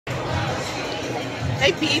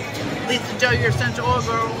Hey Pete, Lisa Joe, your essential oil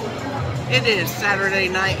girl. It is Saturday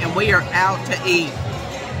night and we are out to eat.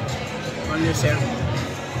 On this here.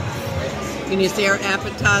 Can you see our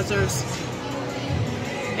appetizers?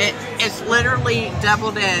 It's literally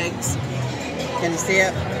deviled eggs. Can you see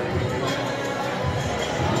it?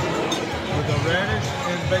 With the radish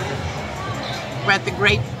and bacon. We're at the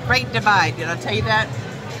Great Divide. Did I tell you that?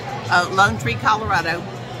 Lone Tree, Colorado.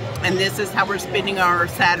 And this is how we're spending our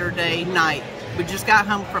Saturday night. We just got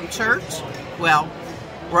home from church. Well,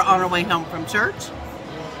 we're on our way home from church.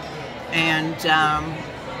 And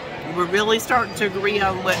we're really starting to agree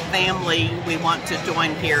on what family we want to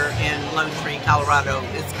join here in Lone Tree, Colorado.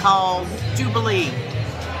 It's called Jubilee.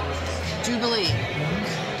 Jubilee.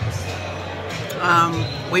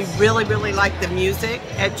 We really like the music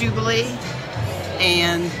at Jubilee.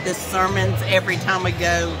 And the sermons every time we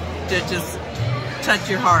go to just touch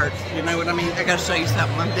your heart. You know what I mean? I gotta show you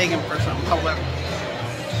something. I'm digging for something. Hold up.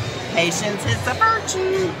 Patience is a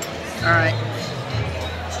virtue. All right.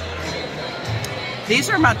 These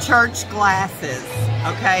are my church glasses.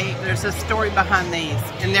 Okay. There's a story behind these,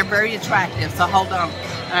 and they're very attractive. So hold on.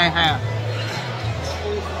 I have.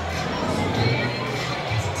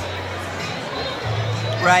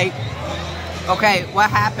 Right. Okay.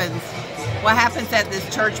 What happens? What happens at this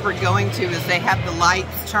church we're going to is they have the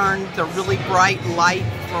lights turned, the really bright light,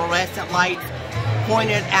 fluorescent lights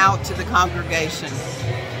pointed out to the congregation,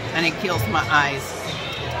 and it kills my eyes.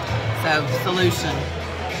 So, solution.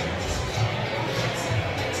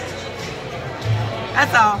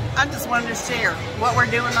 That's all. I just wanted to share what we're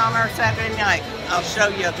doing on our Saturday night. I'll show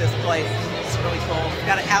you this place. It's really cool. We've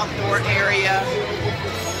got an outdoor area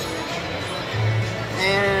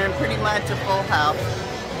and pretty much a full house.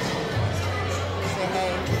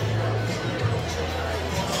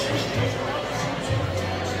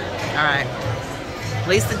 Alright,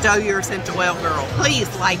 Lisa Joe, your essential oil girl. Please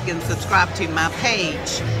like and subscribe to my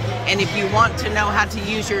page. And if you want to know how to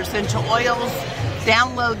use your essential oils,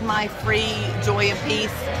 download my free Joy of Peace,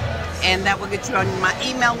 and that will get you on my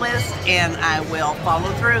email list, and I will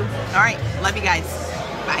follow through. Alright, love you guys.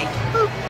 Bye. Boop.